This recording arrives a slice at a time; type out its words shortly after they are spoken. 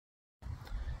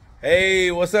Hey,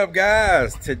 what's up,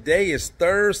 guys? Today is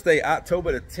Thursday,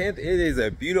 October the 10th. It is a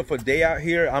beautiful day out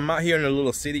here. I'm out here in a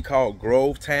little city called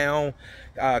Grovetown,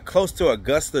 close to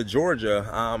Augusta,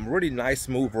 Georgia. Really nice,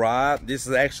 smooth ride. This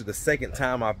is actually the second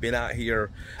time I've been out here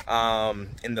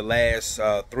in the last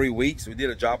 3 weeks. We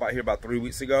did a job out here about 3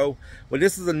 weeks ago. But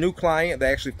this is a new client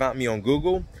that actually found me on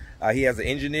Google. He has an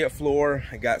engineered floor.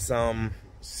 I got some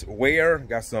wear,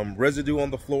 got some residue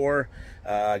on the floor,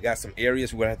 got some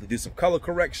areas we're gonna have to do some color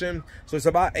correction. So it's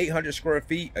about 800 square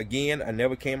feet. Again, I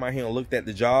never came out here and looked at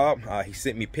the job. He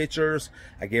sent me pictures.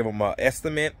 I gave him an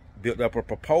estimate, built up a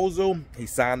proposal. He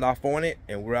signed off on it,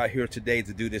 and we're out here today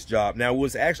to do this job. Now, I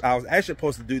was actually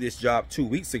supposed to do this job 2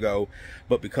 weeks ago,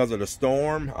 but because of the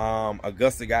storm,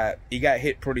 Augusta got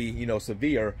hit pretty,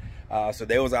 severe. So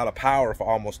they was out of power for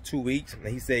almost 2 weeks. And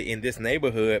he said in this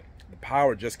neighborhood, the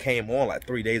power just came on like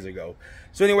 3 days ago.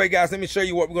 So anyway, guys, let me show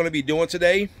you what we're going to be doing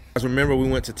today. Guys, remember we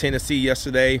went to Tennessee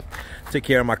yesterday, took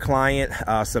care of my client,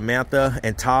 Samantha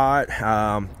and Todd.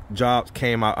 Jobs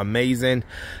came out amazing.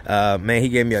 Man, he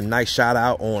gave me a nice shout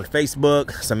out on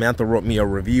Facebook. Samantha wrote me a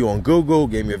review on Google,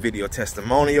 gave me a video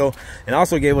testimonial, and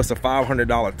also gave us a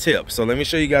 $500 tip. So let me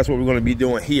show you guys what we're going to be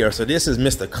doing here. So this is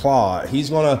Mr. Claude. He's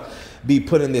going to be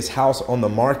putting this house on the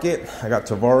market. I got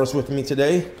Tavares with me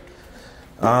today.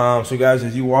 So guys,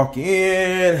 as you walk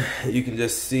in, you can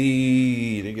just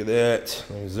see, look at that.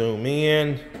 Let me zoom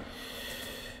in.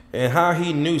 And how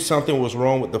he knew something was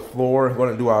wrong with the floor. We're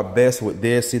gonna do our best with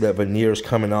this. See that veneer's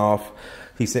coming off.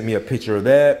 He sent me a picture of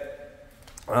that.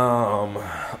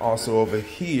 Also over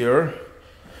here,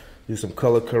 do some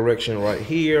color correction right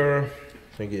here.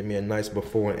 Gonna get me a nice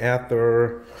before and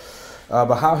after.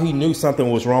 But how he knew something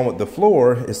was wrong with the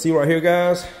floor is, see right here,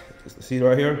 guys? See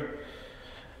right here?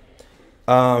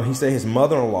 He said his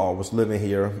mother-in-law was living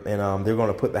here, and they're going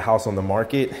to put the house on the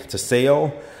market to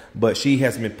sell, but she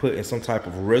has been putting some type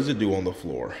of residue on the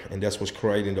floor, and that's what's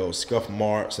creating those scuff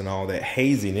marks and all that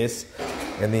haziness.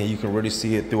 And then you can really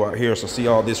see it throughout here. So see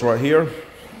all this right here,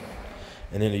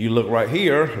 and then if you look right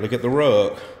here, look at the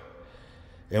rug.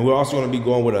 And we're also going to be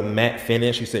going with a matte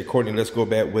finish. He said, Courtney, let's go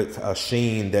back with a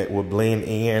sheen that will blend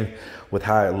in with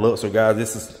how it looks. So guys,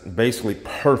 this is basically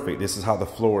perfect. This is how the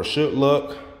floor should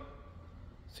look.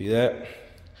 See that?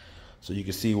 So you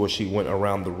can see where she went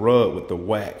around the rug with the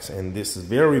wax. And this is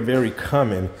very, very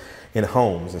common in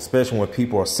homes, especially when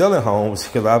people are selling homes,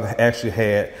 because I've actually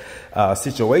had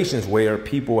situations where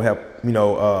people have,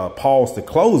 paused the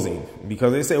closing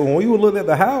because they say, when we were looking at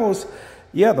the house,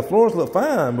 yeah, the floors look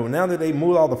fine, but now that they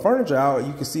moved all the furniture out,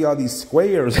 you can see all these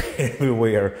squares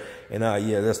everywhere. And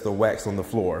yeah, that's the wax on the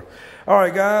floor. All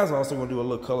right, guys, I'm also gonna do a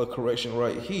little color correction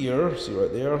right here. See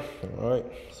right there, all right?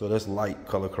 So that's light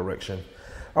color correction.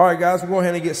 All right, guys, we'll go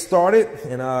ahead and get started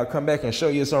and come back and show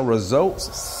you some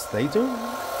results. Stay tuned.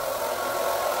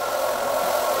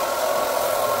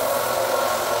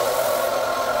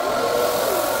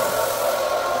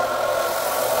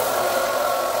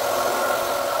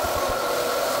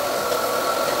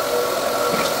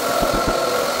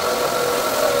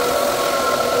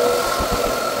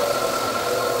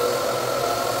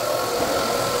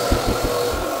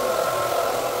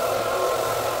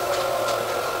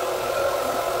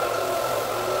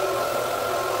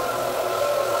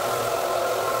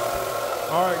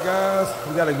 All right, guys,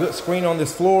 we got a good screen on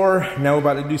this floor. Now we're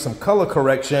about to do some color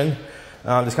correction.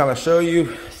 Just kind of show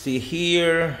you, see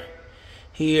here,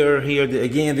 here.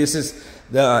 Again, this is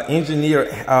the engineered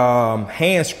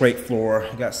hand scrape floor.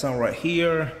 Got some right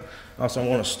here. Also, I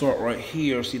want to start right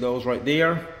here. See those right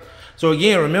there? So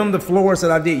again, remember the floors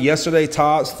that I did yesterday,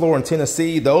 Todd's floor in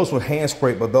Tennessee? Those were hand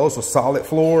scraped, but those were solid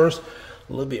floors.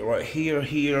 A little bit right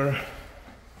here.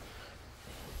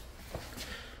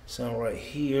 Some right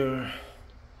here.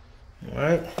 All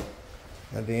right,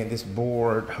 and then this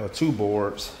board, or two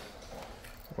boards,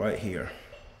 right here.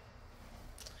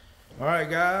 All right,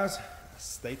 guys,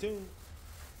 stay tuned.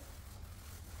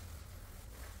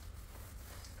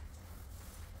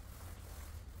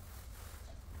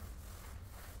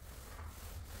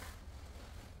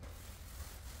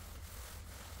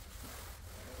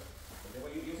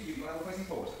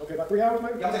 Okay, about 3 hours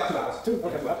maybe? Yeah, I'll take about 2 hours. 2?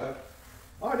 Okay, okay.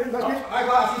 All right, then, that's good. All right,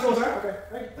 guys, see you soon, sir.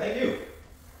 Okay, Thank you.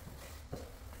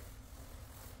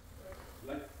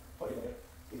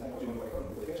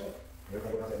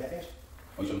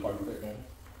 Oh, you should have parked there.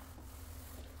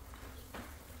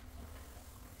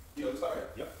 You sorry?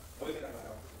 Yep. What do you think about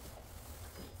that?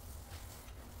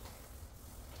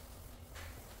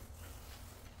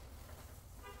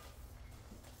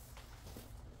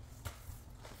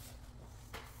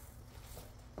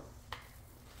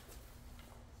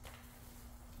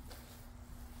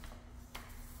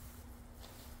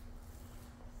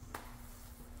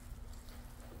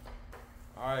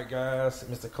 right, guys,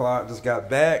 Mr. Clark just got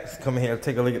back. Come in here and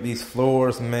take a look at these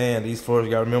floors. Man, these floors,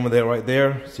 you gotta remember that right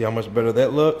there. See how much better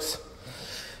that looks.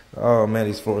 Oh man,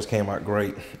 these floors came out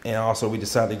great. And also we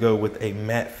decided to go with a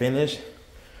matte finish.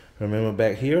 Remember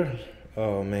back here?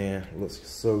 Oh man, looks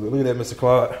so good. Look at that, Mr.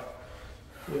 Clark.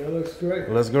 Yeah, it looks great.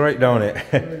 Looks great, don't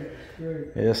it? Great.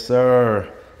 Yes, sir.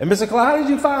 And Mr. Clark, how did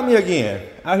you find me again?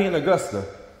 Out here in Augusta?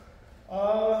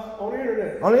 On the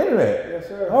internet. On the internet? Yes,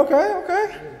 sir.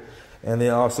 Okay. And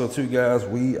then also too, guys,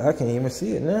 I can't even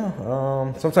see it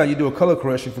now. Sometimes you do a color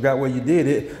correction, forgot where you did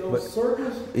it. Those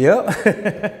circles? Yep.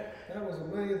 That was the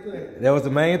main thing. That was the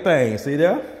main thing. See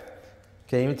there?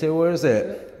 Can't even tell where it's at.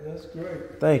 Yeah, that's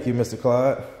great. Thank you, Mr.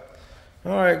 Clyde.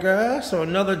 All right, guys. So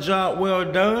another job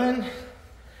well done.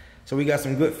 So we got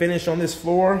some good finish on this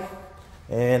floor.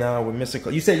 And with Mr.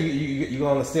 Clyde, you said you're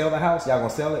going to sell the house? Y'all going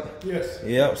to sell it? Yes.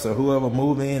 Yep. So whoever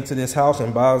moves into this house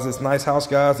and buys this nice house,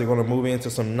 guys, they're going to move into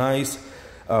some nice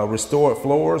restored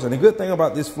floors. And the good thing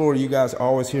about this floor, you guys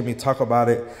always hear me talk about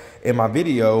it in my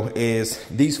video, is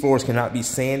these floors cannot be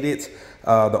sanded.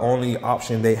 The only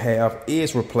option they have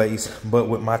is replace. But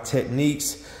with my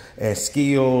techniques and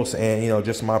skills and, you know,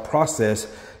 just my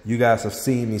process, you guys have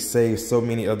seen me save so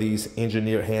many of these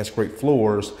engineered hand scrape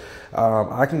floors.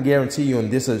 I can guarantee you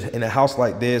in a house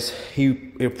like this,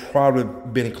 it probably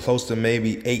been close to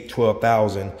maybe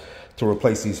 $12,000 to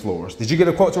replace these floors. Did you get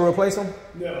a quote to replace them?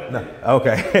 No.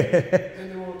 Okay. They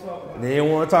didn't want to talk about it. They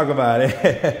didn't want to talk about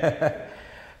it.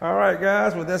 All right,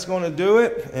 guys. Well, that's going to do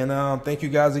it. And thank you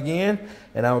guys again.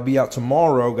 And I will be out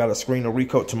tomorrow. Got a screen to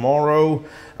recoat tomorrow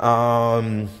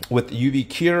with UV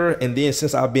Cure. And then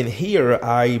since I've been here,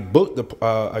 I booked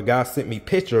a guy sent me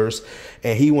pictures,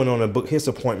 and he went on and booked his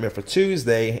appointment for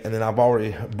Tuesday. And then I've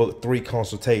already booked 3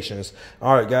 consultations.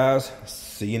 All right, guys.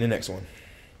 See you in the next one.